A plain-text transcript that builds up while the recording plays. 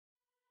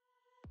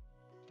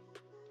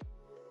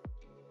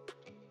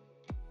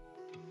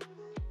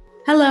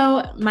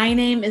Hello, my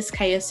name is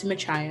Kayesu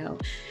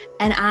Machayo,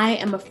 and I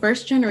am a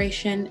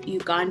first-generation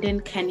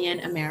Ugandan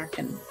Kenyan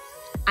American.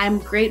 I'm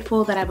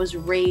grateful that I was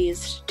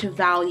raised to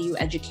value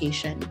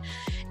education,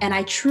 and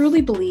I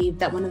truly believe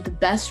that one of the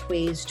best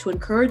ways to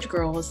encourage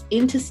girls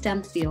into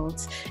STEM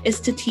fields is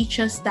to teach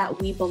us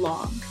that we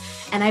belong.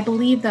 And I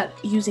believe that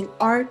using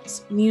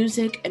arts,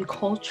 music, and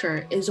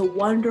culture is a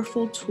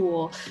wonderful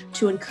tool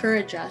to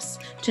encourage us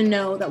to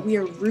know that we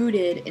are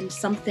rooted in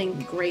something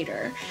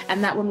greater,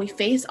 and that when we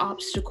face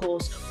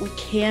obstacles, we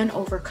can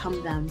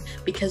overcome them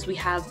because we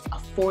have a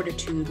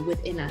fortitude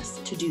within us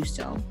to do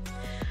so.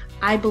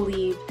 I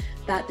believe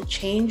that the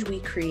change we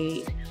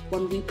create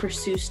when we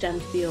pursue STEM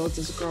fields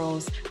as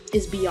girls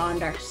is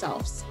beyond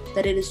ourselves,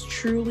 that it is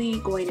truly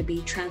going to be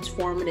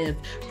transformative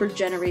for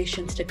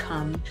generations to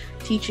come,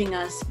 teaching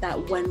us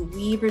that when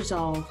we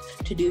resolve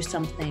to do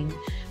something,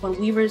 when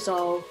we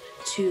resolve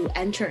to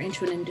enter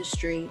into an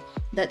industry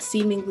that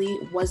seemingly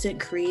wasn't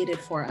created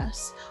for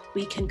us,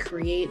 we can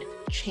create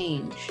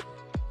change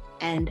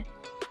and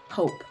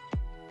hope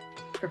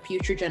for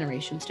future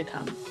generations to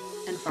come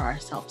and for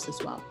ourselves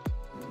as well.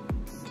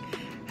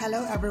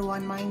 Hello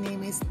everyone, my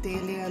name is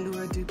Dahlia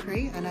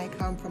Ducreay and I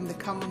come from the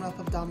Commonwealth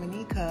of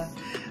Dominica.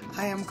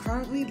 I am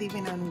currently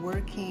living and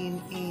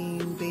working in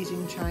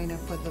Beijing, China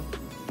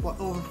for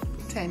over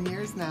 10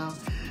 years now.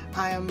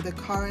 I am the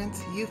current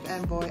youth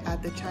envoy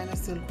at the China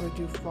Silk Road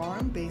Youth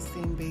Forum based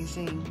in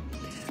Beijing.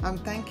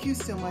 Thank you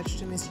so much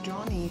to Miss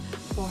Johnny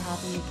for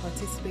having me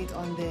participate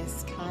on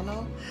this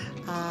panel.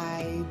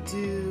 I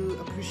do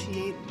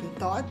appreciate the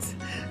thoughts,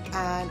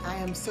 and I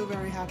am so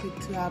very happy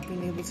to have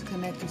been able to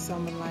connect with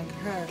someone like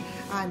her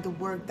and the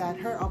work that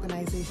her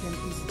organization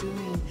is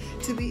doing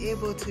to be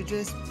able to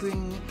just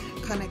bring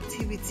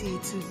connectivity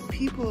to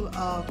people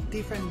of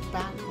different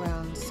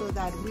backgrounds so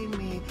that we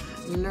may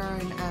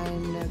learn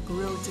and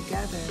grow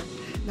together.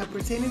 Now,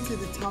 pertaining to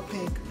the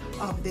topic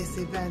of this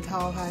event,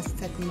 how has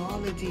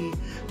technology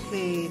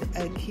played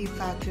a key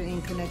factor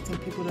in connecting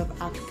people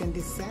of African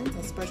descent,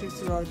 especially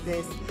throughout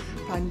this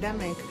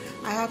pandemic?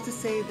 I have to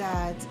say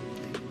that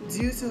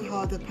due to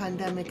how the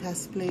pandemic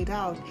has played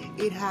out,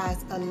 it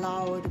has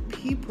allowed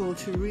people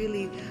to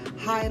really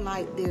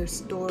highlight their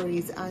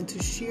stories and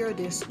to share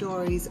their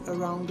stories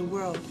around the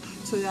world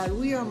so that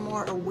we are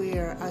more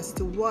aware as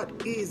to what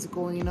is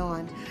going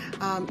on.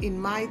 It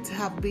might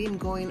have been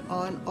going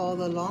on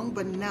all along,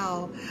 but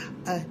now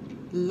a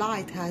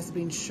light has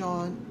been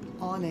shone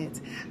on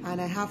it.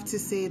 And I have to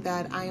say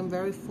that I am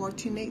very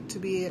fortunate to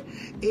be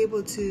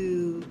able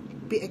to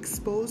be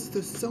exposed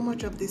to so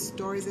much of these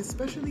stories,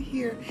 especially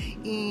here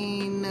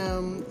in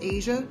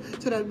Asia,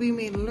 so that we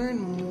may learn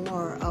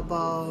more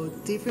about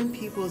different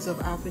peoples of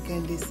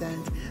African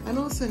descent and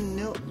also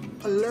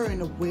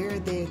learn where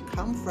they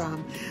come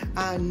from,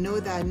 and know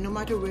that no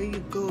matter where you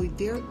go,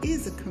 there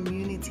is a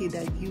community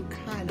that you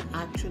can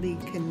actually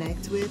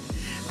connect with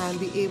and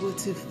be able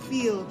to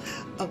feel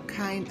a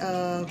kind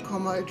of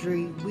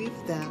camaraderie with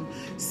them.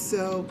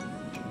 So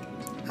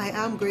I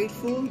am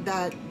grateful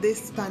that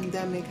this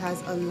pandemic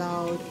has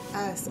allowed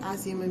us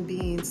as human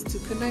beings to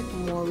connect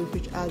more with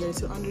each other,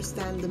 to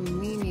understand the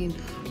meaning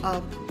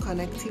of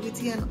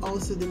connectivity and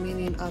also the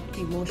meaning of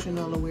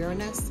emotional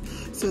awareness,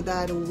 so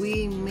that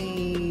we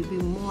may be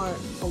more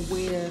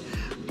aware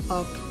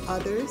of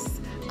others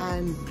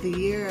and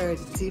their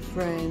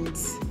different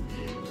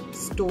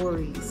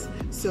stories.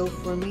 So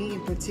for me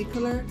in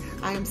particular,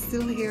 I am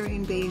still here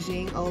in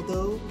Beijing,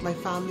 although my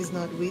family is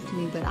not with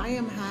me, but I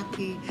am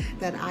happy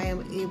that I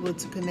am able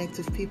to connect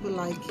with people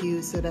like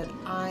you so that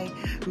I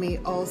may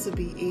also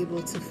be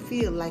able to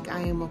feel like I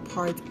am a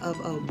part of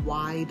a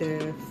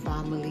wider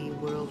family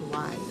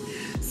worldwide.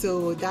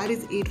 So that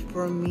is it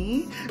for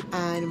me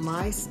and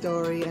my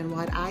story and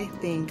what I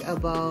think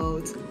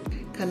about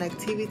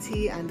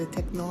connectivity and the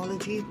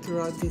technology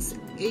throughout this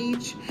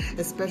age,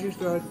 especially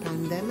throughout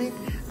pandemic.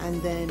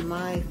 And then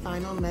my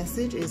final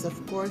message is,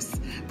 of course,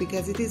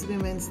 because it is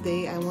Women's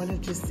Day, I want to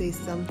just say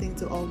something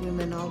to all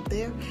women out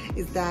there,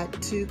 is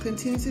that to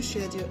continue to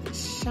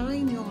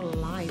shine your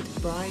light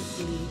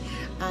brightly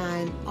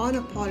and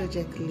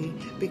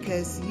unapologetically,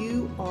 because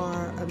you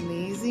are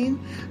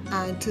amazing.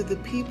 And to the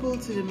people,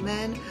 to the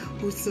men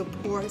who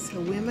support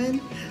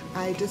women,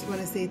 I just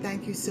want to say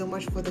thank you so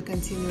much for the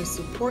continuous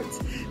support,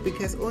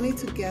 because only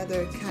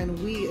together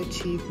can we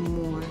achieve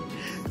more.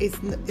 It's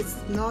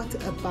not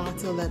a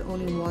battle that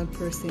only one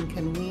person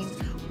can win.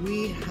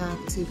 We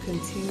have to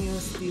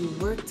continuously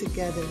work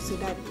together so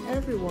that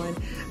everyone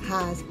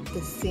has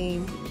the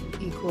same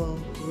equal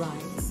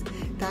rights.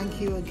 Thank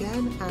you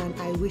again, and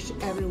I wish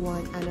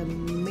everyone an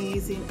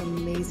amazing,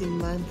 amazing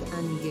month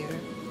and year.